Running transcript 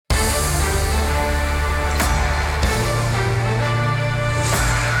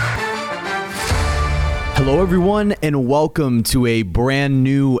Hello, everyone, and welcome to a brand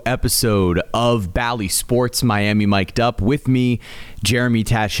new episode of Bally Sports Miami Mic'd Up with me, Jeremy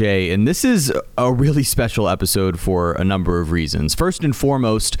Taché. And this is a really special episode for a number of reasons. First and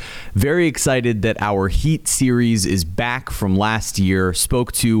foremost, very excited that our Heat series is back from last year.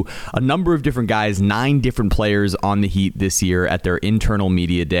 Spoke to a number of different guys, 9 different players on the Heat this year at their internal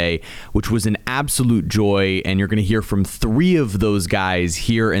media day, which was an absolute joy. And you're going to hear from 3 of those guys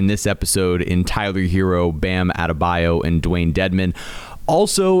here in this episode in Tyler Herro, Bam Adebayo, and Dewayne Dedmon.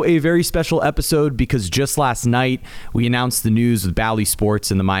 Also a very special episode because just last night we announced the news with Bally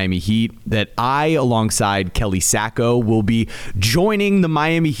Sports and the Miami Heat that I, alongside Kelly Sacco, will be joining the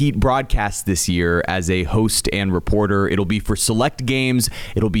Miami Heat broadcast this year as a host and reporter. It'll be for select games.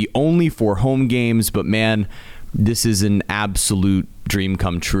 It'll be only for home games, but man, this is an absolute dream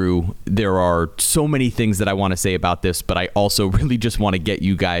come true. There are so many things that I want to say about this, but I also really just want to get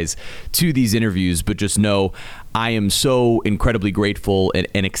you guys to these interviews. But just know I am so incredibly grateful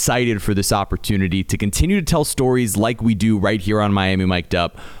and excited for this opportunity to continue to tell stories like we do right here on Miami Mic'd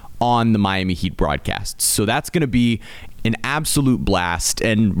Up on the Miami Heat broadcasts. So that's going to be an absolute blast.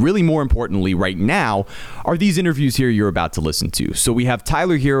 And really more importantly right now are these interviews here you're about to listen to. So we have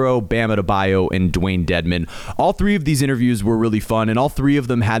Tyler Herro, Bam Adebayo, and Dewayne Dedmon. All 3 of these interviews were really fun, and all 3 of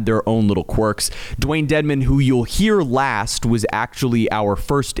them had their own little quirks. Dewayne Dedmon, who you'll hear last, was actually our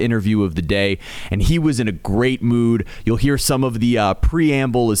first interview of the day, and he was in a great mood. You'll hear some of the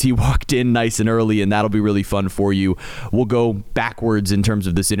preamble as he walked in nice and early, and that'll be really fun for you. We'll go backwards in terms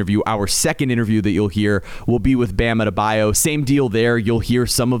of this interview. Our second interview that you'll hear will be with Bam Adebayo. Same deal there. You'll hear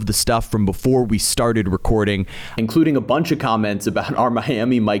some of the stuff from before we started recording, including a bunch of comments about our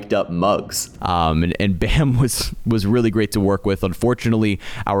Miami Mic'd Up mugs. And Bam was really great to work with. Unfortunately,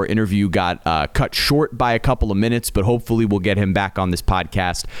 our interview got cut short by a couple of minutes, but hopefully we'll get him back on this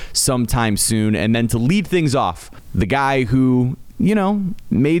podcast sometime soon. And then to lead things off, the guy who,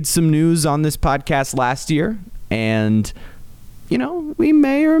 made some news on this podcast last year, and we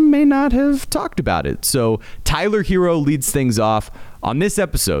may or may not have talked about it. So Tyler Herro leads things off on this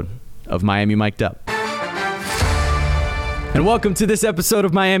episode of Miami Mic'd Up. And welcome to this episode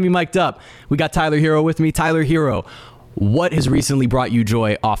of Miami Mic'd Up. We got Tyler Herro with me. Tyler Herro, what has recently brought you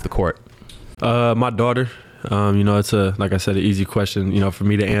joy off the court? My daughter. It's like I said, an easy question, for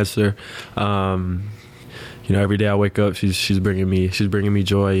me to answer. Every day I wake up, she's bringing me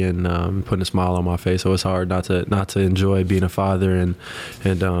joy and putting a smile on my face. So it's hard not to enjoy being a father and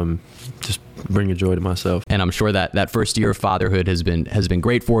just bringing joy to myself. And I'm sure that first year of fatherhood has been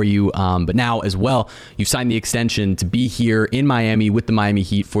great for you. But now as well, you've signed the extension to be here in Miami with the Miami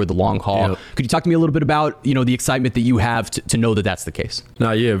Heat for the long haul. Yep. Could you talk to me a little bit about the excitement that you have to know that that's the case?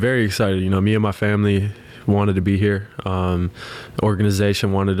 Very excited. Me and my family wanted to be here. The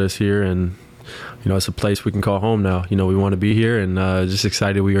organization wanted us here, and it's a place we can call home now. We want to be here, and just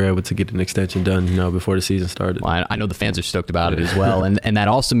excited we were able to get an extension done, before the season started. Well, I know the fans are stoked about it as well. And that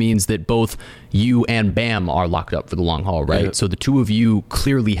also means that both you and Bam are locked up for the long haul, right? Yeah. So the 2 of you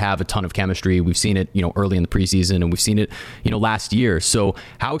clearly have a ton of chemistry. We've seen it, early in the preseason, and we've seen it, last year. So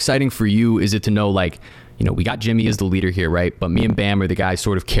how exciting for you is it to know, we got Jimmy as the leader here, right? But me and Bam are the guys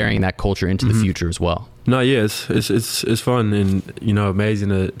sort of carrying that culture into the future as well. It's fun and, amazing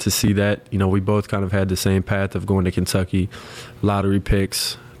to see that. We both kind of had the same path of going to Kentucky, lottery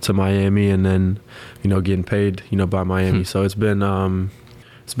picks to Miami, and then, getting paid, by Miami. So it's been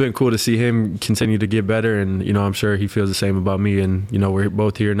cool to see him continue to get better, and, I'm sure he feels the same about me. And, we're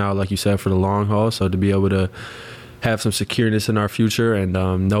both here now, like you said, for the long haul. So to be able to have some secureness in our future and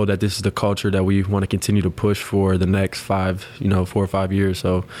know that this is the culture that we want to continue to push for the next 4 or 5 years.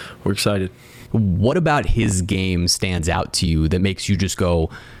 So we're excited. What about his game stands out to you that makes you just go,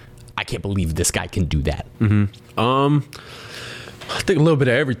 I can't believe this guy can do that? I think a little bit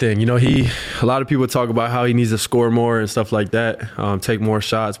of everything. A lot of people talk about how he needs to score more and stuff like that, take more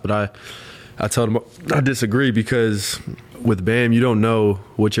shots. But I told him I disagree, because with Bam, you don't know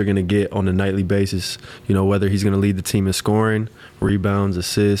what you're going to get on a nightly basis. Whether he's going to lead the team in scoring, rebounds,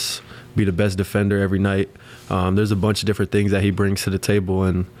 assists, be the best defender every night. There's a bunch of different things that he brings to the table,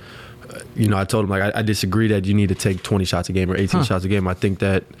 and I told him, I disagree that you need to take 20 shots a game or 18 shots a game. I think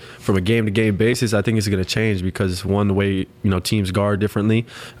that from a game-to-game basis, I think it's going to change because, one, the way, teams guard differently.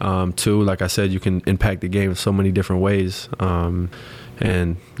 2, like I said, you can impact the game in so many different ways.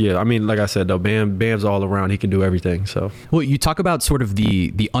 And yeah, I mean, like I said, though, Bam's all around. He can do everything. So, well, you talk about sort of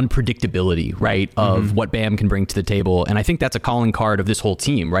the unpredictability, right, of what Bam can bring to the table. And I think that's a calling card of this whole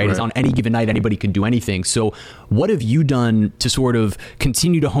team, right? Is on any given night, anybody can do anything. So what have you done to sort of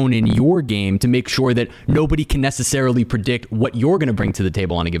continue to hone in your game to make sure that nobody can necessarily predict what you're going to bring to the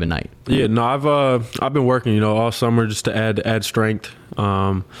table on a given night? Yeah, no, I've been working, all summer just to add strength,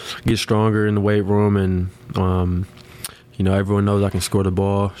 get stronger in the weight room, and everyone knows I can score the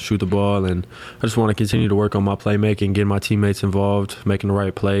ball, shoot the ball, and I just want to continue to work on my playmaking, getting my teammates involved, making the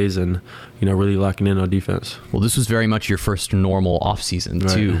right plays, and really locking in on defense. Well, this was very much your first normal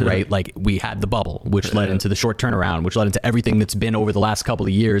offseason too, right? Like we had the bubble, which led into the short turnaround, which led into everything that's been over the last couple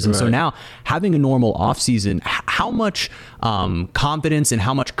of years. And so now having a normal offseason, how much confidence and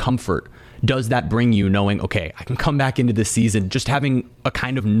how much comfort does that bring you, knowing, okay, I can come back into this season just having a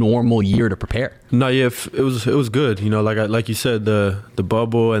kind of normal year to prepare? No, yeah, it was good. Like you said, the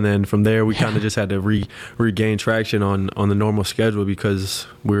bubble, and then from there we kind of just had to regain traction on the normal schedule because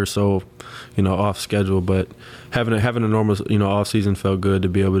we were so off schedule. But having a normal off season felt good to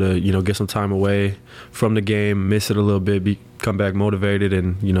be able to get some time away from the game, miss it a little bit, come back motivated,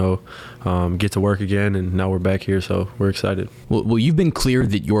 and get to work again. And now we're back here, so we're excited. Well, you've been clear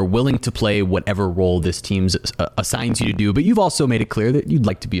that you're willing to play whatever role this team assigns you to do, but you've also made it clear that you'd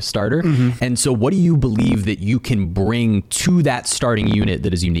like to be a starter. And so what do you believe that you can bring to that starting unit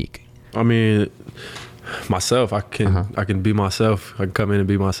that is unique? I mean, myself. I can be myself. I can come in and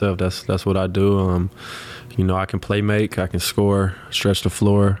be myself. That's what I do. I can play make, I can score, stretch the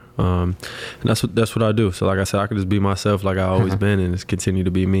floor, and that's what I do. So like I said, I can just be myself like I've always been, and just continue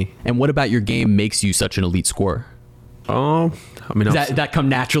to be me. And what about your game makes you such an elite scorer? I mean, Does that come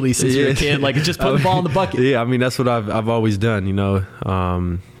naturally since you're a kid? Like, it's just putting the ball in the bucket. Yeah, I mean, that's what I've always done.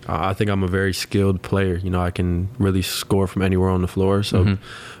 I think I'm a very skilled player. I can really score from anywhere on the floor. So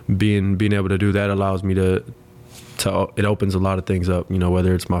being able to do that allows me to it opens a lot of things up,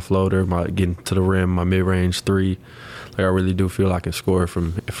 whether it's my floater, my getting to the rim, my mid-range three. Like I really do feel I can score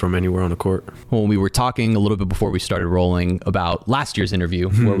from anywhere on the court. Well, we were talking a little bit before we started rolling about last year's interview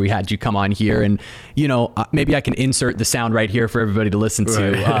where we had you come on here, and maybe I can insert the sound right here for everybody to listen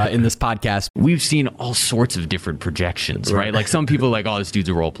to in this podcast. We've seen all sorts of different projections, right? Like some people are like, oh, this dude's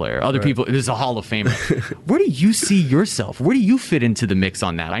a role player. Other people, this is a Hall of Famer. Where do you see yourself? Where do you fit into the mix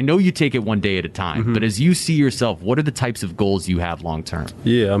on that? I know you take it one day at a time, but as you see yourself, what are the types of goals you have long term?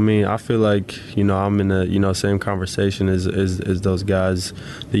 Yeah, I mean, I feel like I'm in the same conversation as those guys,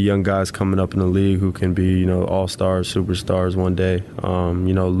 the young guys coming up in the league who can be all-stars, superstars one day.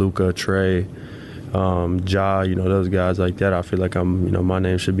 Luka, Trey, Ja, those guys like that. I feel like my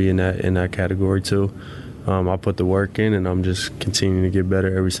name should be in that category too. I put the work in, and I'm just continuing to get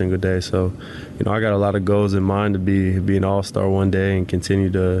better every single day. So, I got a lot of goals in mind to be an all-star one day and continue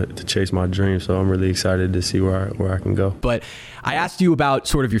to chase my dreams. So I'm really excited to see where I can go. But I asked you about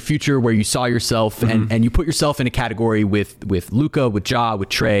sort of your future, where you saw yourself, and you put yourself in a category with Luka, with Ja, with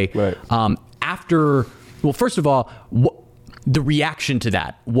Trey. Right. First of all, the reaction to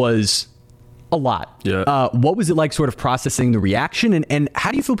that was a lot. Yeah. What was it like sort of processing the reaction, and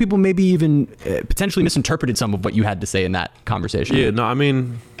how do you feel people maybe even potentially misinterpreted some of what you had to say in that conversation? Yeah, no, I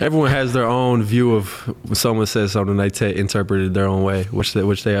mean, everyone has their own view of when someone says something, they interpret it their own way, which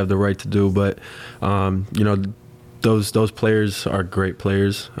they have the right to do. But, those players are great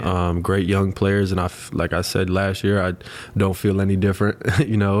players, great young players. And like I said last year, I don't feel any different,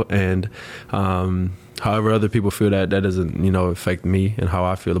 and however other people feel that doesn't, affect me and how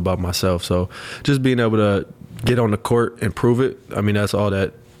I feel about myself. So just being able to get on the court and prove it, I mean, that's all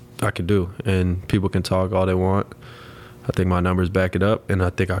that I can do. And people can talk all they want. I think my numbers back it up, and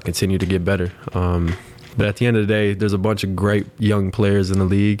I think I'll continue to get better. But at the end of the day, there's a bunch of great young players in the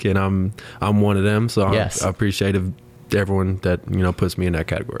league, and I'm one of them. So I'm appreciative everyone that puts me in that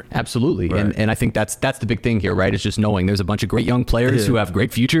category. Absolutely. Right. And I think that's the big thing here, right? It's just knowing there's a bunch of great young players who have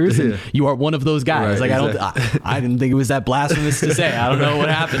great futures, and you are one of those guys. Right, like I didn't think it was that blasphemous to say. I don't know what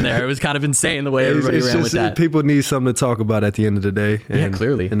happened there. It was kind of insane the way everybody ran with that. People need something to talk about at the end of the day. And,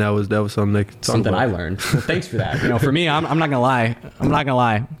 clearly. And that was something they could talk something about. I learned. Well, thanks for that. For me, I'm not gonna lie.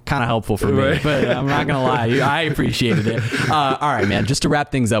 Kind of helpful for me, but I'm not gonna lie. I appreciated it. All right, man. Just to wrap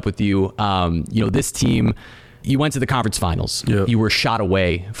things up with you, this team. You went to the conference finals. Yep. You were shot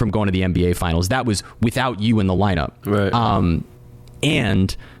away from going to the NBA finals. That was without you in the lineup. Right.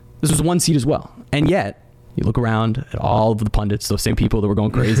 And this was one seed as well. And yet, you look around at all of the pundits, those same people that were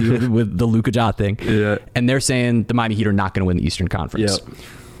going crazy with the Luka Ja thing, and they're saying the Miami Heat are not going to win the Eastern Conference. Yep.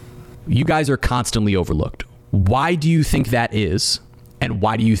 You guys are constantly overlooked. Why do you think that is, and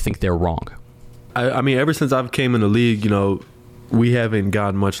why do you think they're wrong? I mean, ever since I've came in the league, we haven't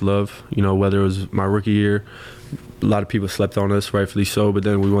gotten much love. You know, whether it was my rookie year, a lot of people slept on us, rightfully so. But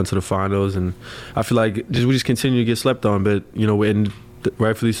then we went to the finals, and I feel like we just continue to get slept on. But you know, and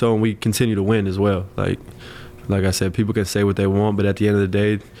rightfully so, and we continue to win as well. Like I said, people can say what they want, but at the end of the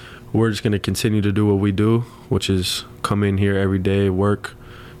day, we're just going to continue to do what we do, which is come in here every day, work,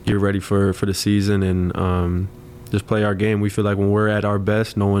 get ready for the season, and just play our game. We feel like when we're at our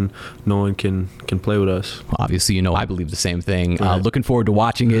best, no one can play with us. Well, obviously, you know, I believe the same thing. Right. Looking forward to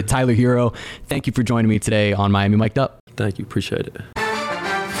watching it. Tyler Hero, thank you for joining me today on Miami Mic'd Up. Thank you. Appreciate it.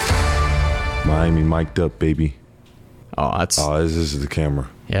 Miami Mic'd Up, baby. Oh, that's this is the camera.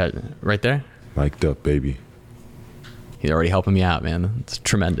 yeah, right there. Mic'd Up, baby. He's already helping me out, man. It's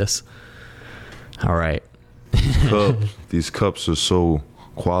tremendous. All right. These cups are so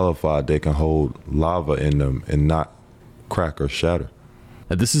qualified they can hold lava in them and not crack or shatter.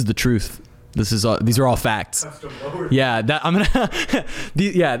 This is the truth. These are all facts. Yeah, I'm gonna.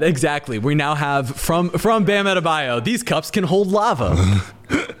 Yeah, exactly. We now have from Bam Adebayo. These cups can hold lava.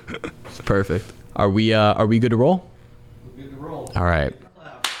 Perfect. Are we good to roll? We're good to roll. All right.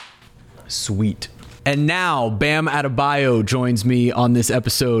 Sweet. And now Bam Adebayo joins me on this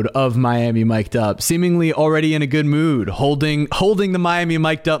episode of Miami Mic'd Up, seemingly already in a good mood, holding the Miami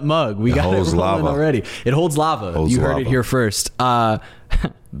Mic'd Up mug. We got it rolling lava. already. It holds lava. You heard it here first.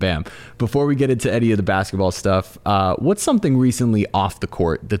 Bam. Before we get into any of the basketball stuff, what's something recently off the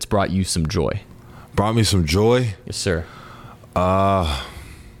court that's brought you some joy? Brought me some joy. Yes, sir.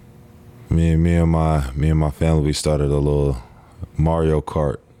 Me and my family, we started a little Mario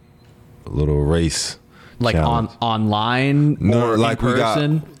Kart, a little race. Like challenge. online or like in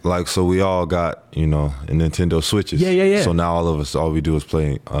person? So we all got, a Nintendo Switches. Yeah. So now all we do is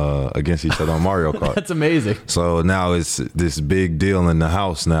play against each other on Mario Kart. That's amazing. So now it's this big deal in the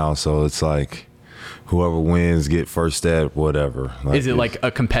house now. So it's like whoever wins get first at whatever. Is it like a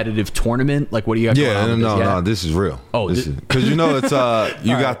competitive tournament? Like what do you got going on with this? No, this is real. Oh, because it's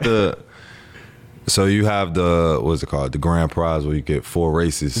you got the. So you have what's it called? The grand prize where you get 4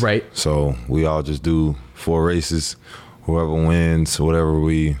 races. Right. So we all just do 4 races. Whoever wins, whatever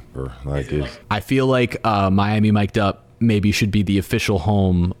we like is. I feel like Miami Mic'd Up maybe should be the official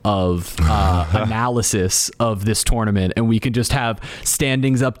home of analysis of this tournament, and we can just have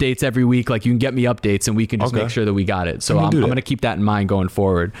standings updates every week. Like you can get me updates, and we can just make sure that we got it. So I'm going to keep that in mind going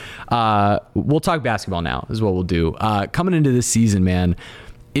forward. We'll talk basketball now is what we'll do. Coming into this season, man,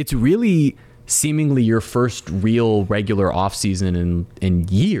 it's really seemingly your first real regular offseason in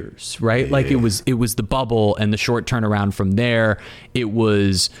years, right? Yeah. Like it was the bubble and the short turnaround from there. It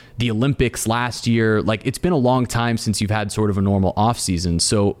was the Olympics last year. Like it's been a long time since you've had sort of a normal offseason.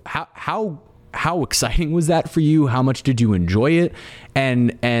 So how exciting was that for you? How much did you enjoy it?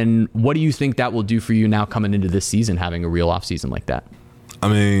 And what do you think that will do for you now coming into this season, having a real offseason like that? I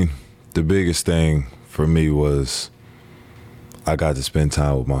mean, the biggest thing for me was I got to spend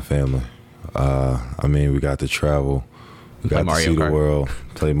time with my family. We got to travel. We got to see the world,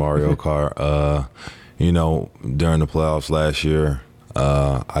 play Mario Kart. During the playoffs last year,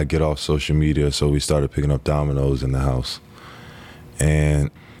 I get off social media, so we started picking up dominoes in the house. And,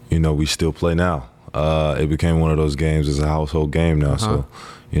 we still play now. It became one of those games. It's a household game now. So,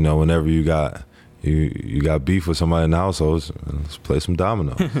 whenever you got beef with somebody in the household, let's play some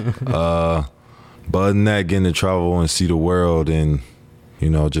dominoes. But other than that, getting to travel and see the world and,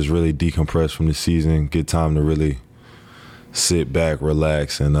 just really decompress from the season, get time to really sit back,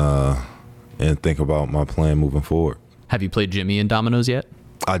 relax, and think about my plan moving forward. Have you played Jimmy in dominoes yet?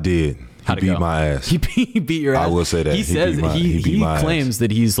 I did. He beat my ass. He beat your ass. I will say that. He says he claims that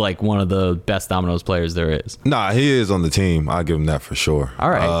he's like one of the best dominoes players there is. Nah, he is on the team. I'll give him that for sure.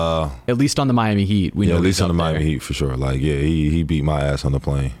 All right. At least on the Miami Heat. We know at least on the Miami Heat for sure. Like, he beat my ass on the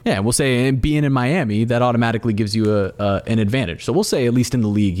plane. Yeah, we'll say being in Miami, that automatically gives you an advantage. So we'll say at least in the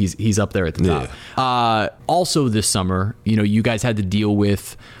league, he's up there at the top. Yeah. Also this summer, you guys had to deal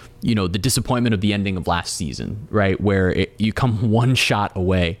with the disappointment of the ending of last season, right? Where you come one shot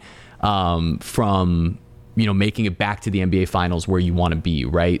away from making it back to the NBA Finals where you want to be,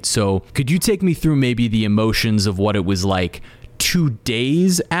 right? So could you take me through maybe the emotions of what it was like 2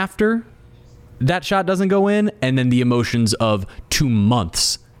 days after that shot doesn't go in, and then the emotions of 2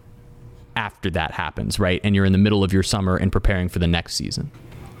 months after that happens, right? And you're in the middle of your summer and preparing for the next season.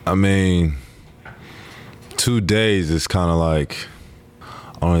 I mean, 2 days is kind of like,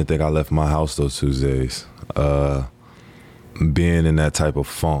 I don't even think I left my house those 2 days. Being in that type of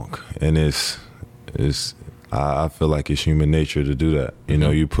funk, and I feel like it's human nature to do that.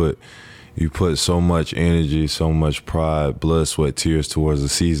 You put so much energy, so much pride, blood, sweat, tears towards the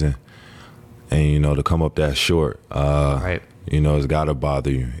season, and to come up that short, right. it's got to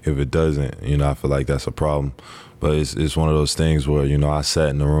bother you. If it doesn't, I feel like that's a problem. But it's one of those things where, I sat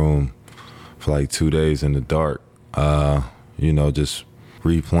in the room for like 2 days in the dark, just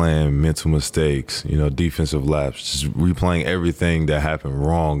replaying mental mistakes, defensive laps, just replaying everything that happened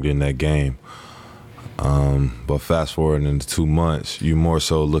wrong in that game. But fast forward into 2 months, you more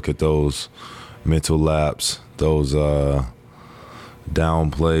so look at those mental laps, those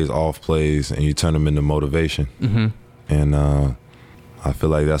down plays, off plays, and you turn them into motivation. Mm-hmm. And I feel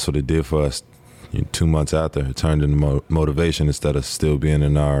like that's what it did for us. 2 months after, it turned into motivation instead of still being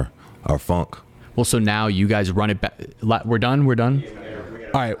in our funk. Well, so now you guys run it back. We're done?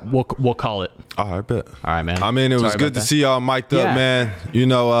 All right, we'll call it. All right, bet. All right, man. I mean, it was good to see y'all mic'd up, man.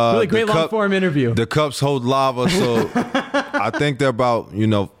 Really great long-form interview. The cups hold lava, so I think they're about,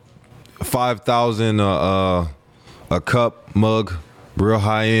 $5,000 a cup mug, real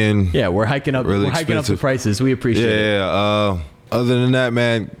high-end. Yeah, we're hiking up. Really we're hiking up the prices. We appreciate it. Yeah. Other than that,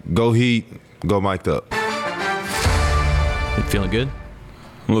 man, go Heat, go mic'd up. You feeling good?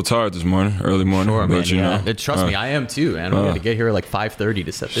 I'm a little tired this morning, early morning. Sure, man. Yeah. Trust me, I am too, man. We got to get here at like 5:30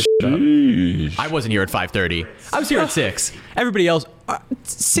 to set this up. I wasn't here at 5:30. I was here at 6. Everybody else,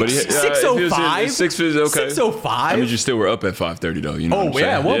 6:05. 6 is okay. 6:05. I mean, you still were up at 5:30 though.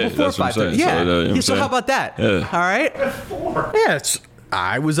 Well, before 5:30. Yeah. So how about that? Yeah. All right. Yeah.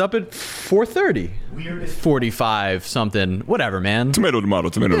 I was up at 4:30. 45 something, whatever, man. Tomato.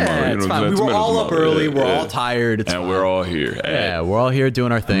 Yeah, it's fine. We were all up early. We're all tired. It's and fine. we're all here. Yeah, we're all here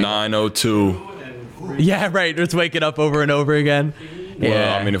doing our thing. 9:02. Yeah, right. Just waking up over and over again.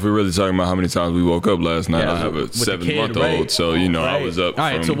 Well, I mean, if we're really talking about how many times we woke up last night, I have a 7-month-old, right. so I was up. All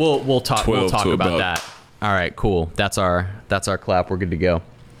right, so we'll talk about that. All right, cool. That's our clap. We're good to go.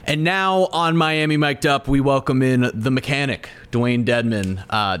 And now on Miami Mic'd Up, we welcome in the mechanic, Dewayne Dedmon.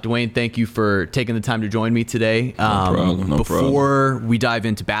 Dewayne, thank you for taking the time to join me today. No problem. Before we dive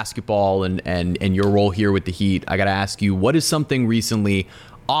into basketball and your role here with the Heat, I got to ask you, what is something recently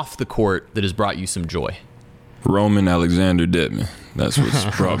off the court that has brought you some joy? Roman Alexander Dedmon. That's what's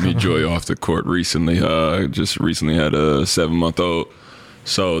brought me joy off the court recently. Just recently had a 7-month-old,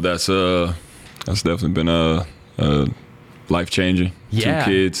 so that's definitely been life-changing. Yeah,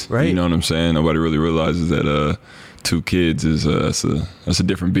 2 kids, right. You know what I'm saying? Nobody really realizes that 2 kids is that's a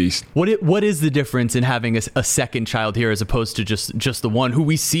different beast. What is the difference in having a second child here as opposed to just the one who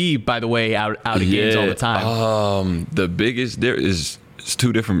we see, by the way, out of games all the time? The biggest there is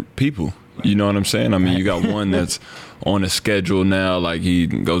 2 different people. You know what I'm saying? I mean, you got one that's on a schedule now, like he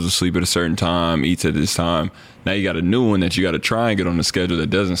goes to sleep at a certain time, eats at this time. Now you got a new one that you got to try and get on the schedule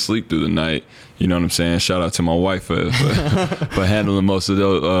that doesn't sleep through the night. You know what I'm saying? Shout out to my wife for handling most of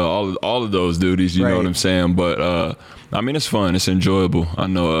those, all of those duties. You know what I'm saying? But I mean, it's fun. It's enjoyable. I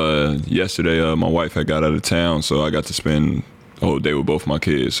know. Yesterday, my wife had got out of town, so I got to spend the whole day with both my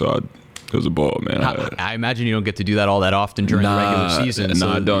kids. So it was a ball, man. I imagine you don't get to do that all that often during the regular season.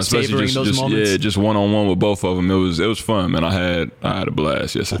 I don't. Especially just one-on-one with both of them. It was fun, man. I had a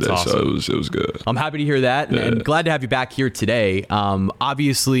blast yesterday, awesome. So it was good. I'm happy to hear that, and glad to have you back here today.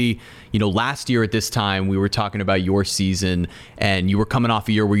 Obviously, last year at this time we were talking about your season, and you were coming off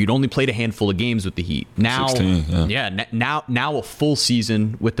a year where you'd only played a handful of games with the Heat. Now, 16, now a full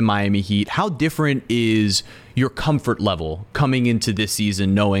season with the Miami Heat. How different is your comfort level coming into this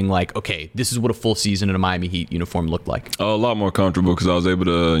season, knowing like, okay, this is what a full season in a Miami Heat uniform looked like? A lot more comfortable because I was able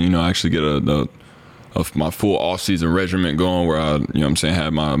to, actually get my full off-season regimen going where I,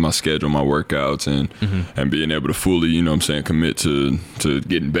 had my schedule, my workouts, and being able to fully, commit to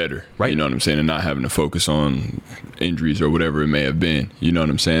getting better. Right. You know what I'm saying? And not having to focus on injuries or whatever it may have been. You know what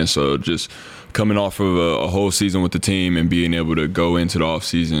I'm saying? So just coming off of a whole season with the team and being able to go into the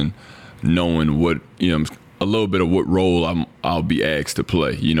off-season knowing what, a little bit of what role I'll be asked to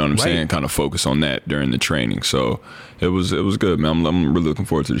play. You know what I'm saying? Kind of focus on that during the training. So it was good, man. I'm really looking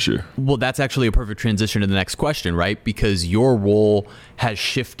forward to this year. Well, that's actually a perfect transition to the next question, right? Because your role has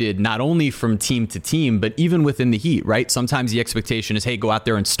shifted not only from team to team, but even within the Heat, right? Sometimes the expectation is, hey, go out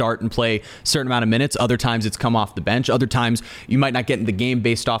there and start and play a certain amount of minutes. Other times it's come off the bench. Other times you might not get in the game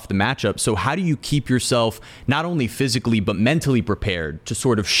based off the matchup. So how do you keep yourself not only physically, but mentally prepared to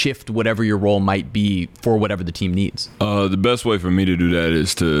sort of shift whatever your role might be for whatever the team needs? The best way for me to do that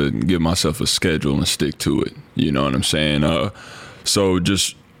is to give myself a schedule and stick to it. You know what I'm saying? So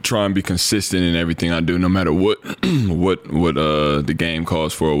just try and be consistent in everything I do, no matter what the game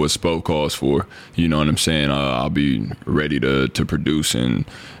calls for or what Spo calls for. You know what I'm saying? I'll be ready to produce and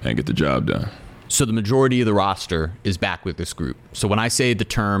get the job done. So the majority of the roster is back with this group. So when I say the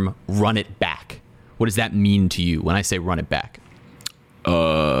term run it back, what does that mean to you when I say run it back?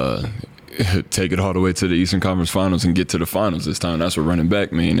 take it all the way to the Eastern Conference Finals and get to the finals this time. That's what running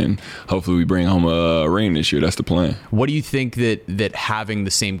back mean, and hopefully we bring home a ring this year. That's the plan. What do you think that having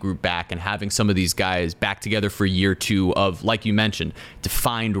the same group back and having some of these guys back together for year two of, like you mentioned,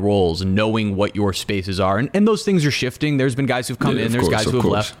 defined roles and knowing what your spaces are, and those things are shifting. There's been guys who've come in, there's guys who have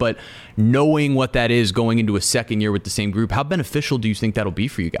left, but knowing what that is going into a second year with the same group, how beneficial do you think that'll be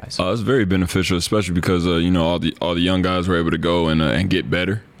for you guys? It's very beneficial, especially because all the young guys were able to go and get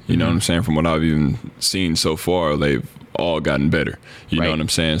better. You know what I'm saying? From what I've even seen so far, they've all gotten better. You know what I'm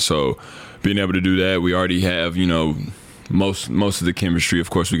saying? So being able to do that, we already have, most of the chemistry. Of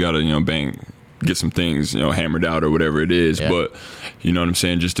course, we got to, get some things, hammered out or whatever it is. Yeah. But, you know what I'm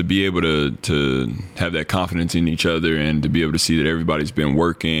saying? Just to be able to have that confidence in each other and to be able to see that everybody's been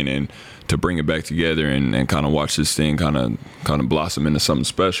working and to bring it back together and kind of watch this thing kind of blossom into something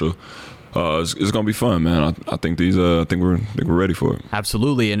special. It's going to be fun, man. I think we're ready for it.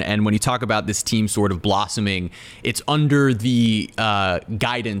 Absolutely. And when you talk about this team sort of blossoming, it's under the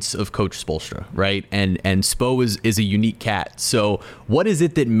guidance of Coach Spoelstra, right? And Spo is a unique cat. So what is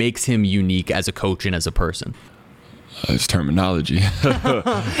it that makes him unique as a coach and as a person? His terminology,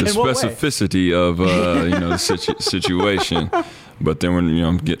 the specificity of the situation. But then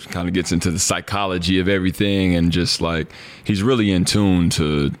when kind of gets into the psychology of everything, and just like he's really in tune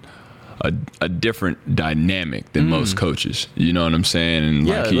to a different dynamic than most coaches. You know what I'm saying? And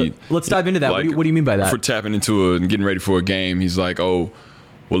yeah, let's dive into that. Like, what do you mean by that? For tapping into and getting ready for a game, he's like, oh,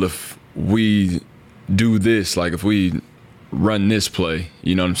 well, if we do this, like if we run this play,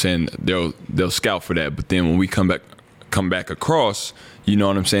 you know what I'm saying, they'll scout for that. But then when we come back across, you know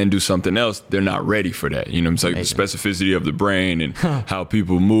what I'm saying, do something else, they're not ready for that. You know what I'm saying? The specificity of the brain and how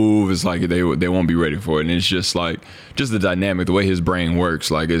people move is like they won't be ready for it. And it's just like the dynamic, the way his brain works.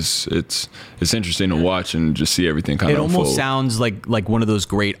 Like it's interesting to watch and just see everything kind of unfold. It almost sounds like one of those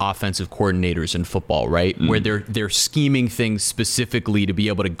great offensive coordinators in football, right? Where they're scheming things specifically to be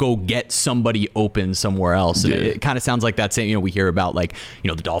able to go get somebody open somewhere else. And it kind of sounds like that same, we hear about like,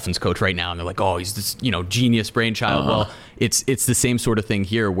 the Dolphins coach right now, and they're like, oh, he's this, genius brainchild. Well, it's the same sort of thing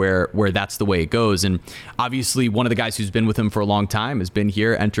here where that's the way it goes. And obviously one of the guys who's been with him for a long time has been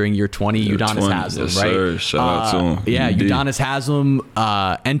here entering year 20, Udonis Haslem, yes, right? Sir. Shout out to him. Yeah, Indeed. Udonis Haslem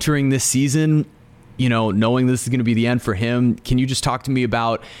entering this season, knowing this is going to be the end for him. Can you just talk to me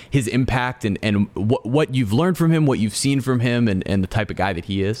about his impact and what you've learned from him, what you've seen from him, and the type of guy that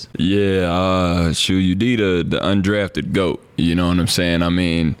he is? Yeah, UD, the undrafted GOAT. You know what I'm saying? I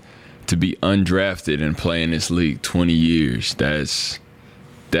mean, to be undrafted and play in this league 20 years, that's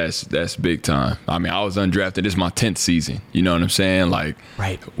big time. I mean, I was undrafted. This is my 10th season. You know what I'm saying? Like,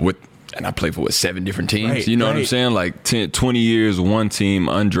 right. And I played for 7 different teams. Right, you know what I'm saying? Like 20 years, one team,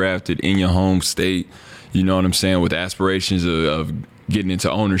 undrafted in your home state. You know what I'm saying? With aspirations of getting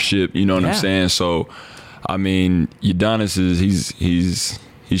into ownership. You know what I'm saying? So, I mean, Udonis he's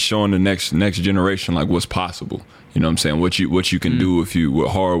showing the next generation like what's possible. You know what I'm saying? What you can do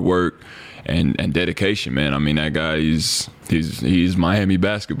with hard work and dedication, man. I mean, that guy he's Miami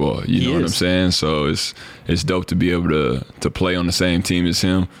basketball. You know what I'm saying? So it's dope to be able to play on the same team as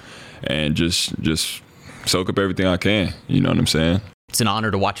him and just soak up everything I can. You know what I'm saying? It's an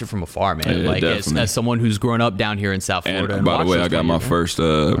honor to watch it from afar, man. Yeah, like as someone who's grown up down here in South Florida. And by the way, I got my first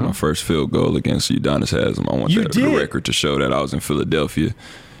field goal against Udonis Haslem. I want the record to show that I was in Philadelphia.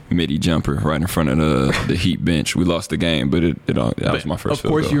 Midi jumper right in front of the Heat bench. We lost the game, but that was my first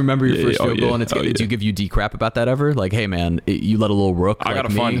field goal. Of course, you remember your first field goal, and did you give UD crap about that ever? Like, hey, man, you let a little rook. I gotta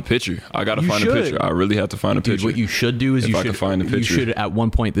find the picture. I really have to find a picture. What you should do is you should at one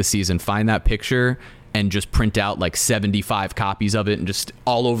point this season find that picture and just print out like 75 copies of it and just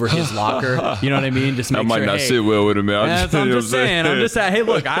all over his locker. You know what I mean? Just make I might not sit well with him, man. I'm just saying. Hey,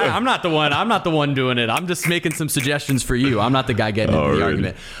 look, I'm not the one doing it. I'm just making some suggestions for you. I'm not the guy getting into the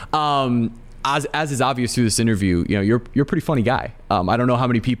argument. As is obvious through this interview, you're a pretty funny guy. I don't know how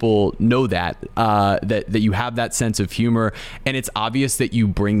many people know that you have that sense of humor, and it's obvious that you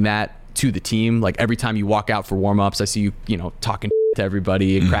bring that to the team. Like every time you walk out for warm-ups, I see you talking to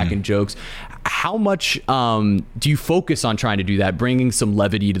everybody and cracking jokes. How much do you focus on trying to do that, bringing some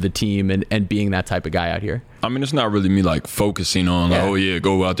levity to the team and being that type of guy out here? I mean, it's not really me like focusing on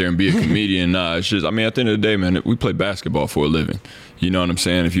go out there and be a comedian. Nah, it's just, I mean, at the end of the day, man, we play basketball for a living. You know what I'm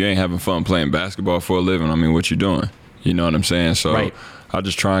saying? If you ain't having fun playing basketball for a living, I mean, what you doing? You know what I'm saying? So I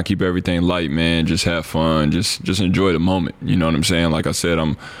just try and keep everything light, man. Just have fun. Just enjoy the moment. You know what I'm saying? Like I said,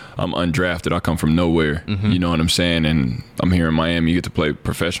 I'm undrafted. I come from nowhere. You know what I'm saying? And I'm here in Miami. You get to play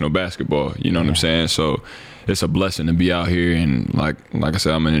professional basketball. You know what I'm saying? So it's a blessing to be out here. And like I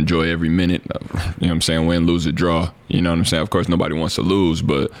said, I'm going to enjoy every minute. You know what I'm saying? Win, lose, or draw. You know what I'm saying? Of course, nobody wants to lose,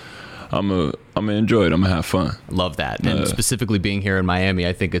 but I'm gonna enjoy it. I'm gonna have fun. Love that. And specifically being here in Miami,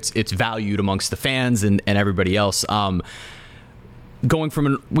 I think it's valued amongst the fans and everybody else. Going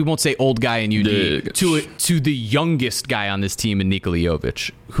from we won't say old guy in UD to the youngest guy on this team in Nikola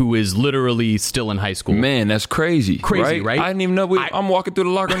Jovic, who is literally still in high school. Man, that's crazy. Right? I didn't even know. I'm walking through the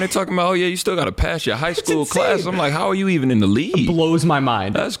locker room and they're talking about, oh yeah, you still got to pass your high school class. I'm like, how are you even in the league? It blows my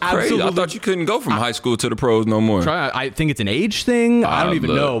mind. That's crazy. Absolutely. I thought you couldn't go from high school to the pros no more. I think it's an age thing. I don't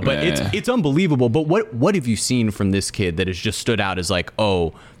even know, but it's unbelievable. But what have you seen from this kid that has just stood out as like,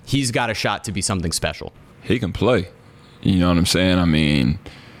 oh, he's got a shot to be something special? He can play. You know what I'm saying? I mean,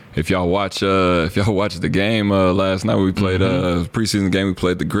 if y'all watch the game last night, we played preseason game. We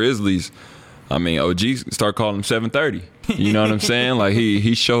played the Grizzlies. I mean, OG start calling him 7:30. You know what I'm saying? Like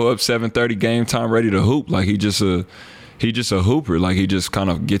he show up 7:30 game time, ready to hoop. Like he just a hooper. Like he just kind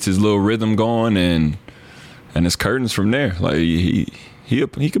of gets his little rhythm going, and it's curtains from there. Like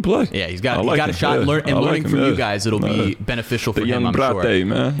he can play. Yeah, he's got a shot. Learning from you guys, it'll be beneficial for him, I'm sure.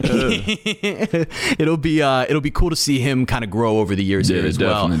 Man. Yeah. It'll be cool to see him kind of grow over the years here as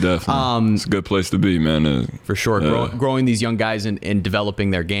well. Definitely. It's a good place to be, man. For sure, growing these young guys and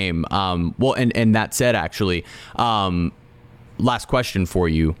developing their game. Well, and that said, actually, last question for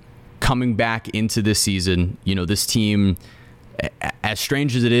you. Coming back into this season, this team, as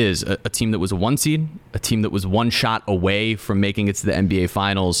strange as it is, a team that was a 1 seed, a team that was one shot away from making it to the NBA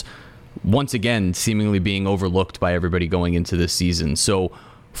Finals, once again, seemingly being overlooked by everybody going into this season. So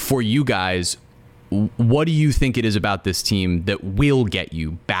for you guys, what do you think it is about this team that will get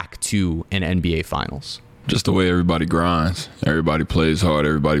you back to an NBA Finals? Just the way everybody grinds. Everybody plays hard.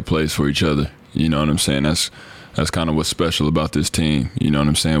 Everybody plays for each other. You know what I'm saying? That's kind of what's special about this team. You know what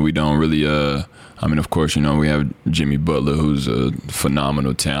I'm saying? We don't really, of course, we have Jimmy Butler, who's a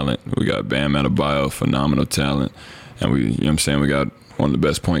phenomenal talent. We got Bam Adebayo, phenomenal talent. And we got one of the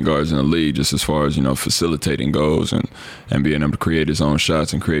best point guards in the league just as far as, facilitating goals and being able to create his own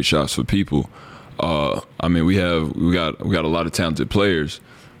shots and create shots for people. We got a lot of talented players,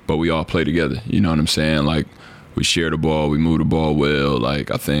 but we all play together. You know what I'm saying? Like, we share the ball, we move the ball well. Like,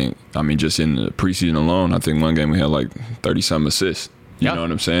 just in the preseason alone, I think one game we had like 30-something assists. You know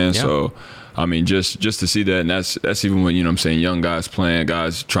what I'm saying? Yeah. So, just to see that, and that's even when, young guys playing,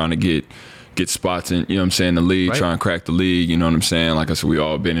 guys trying to get spots in, the league, trying to crack the league, you know what I'm saying? Like I said, we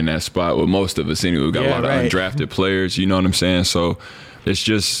all been in that spot. Well, most of us anyway. We got a lot of undrafted players, you know what I'm saying? So, it's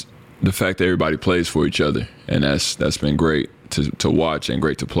just the fact that everybody plays for each other, and that's been great to watch and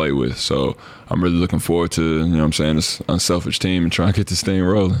great to play with. So I'm really looking forward to, this unselfish team and trying to get this thing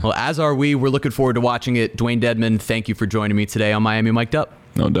rolling. Well, as are we. We're looking forward to watching it. Dwayne Dedmon, thank you for joining me today on Miami Mic'd Up.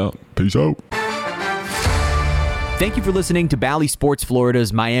 No doubt. Peace out. Thank you for listening to Bally Sports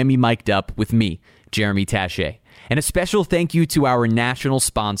Florida's Miami Mic'd Up with me, Jeremy Taché. And a special thank you to our national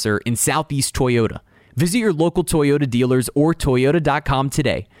sponsor in Southeast Toyota. Visit your local Toyota dealers or Toyota.com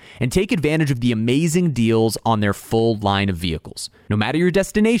today and take advantage of the amazing deals on their full line of vehicles. No matter your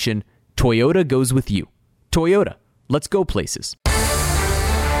destination, Toyota goes with you. Toyota, let's go places.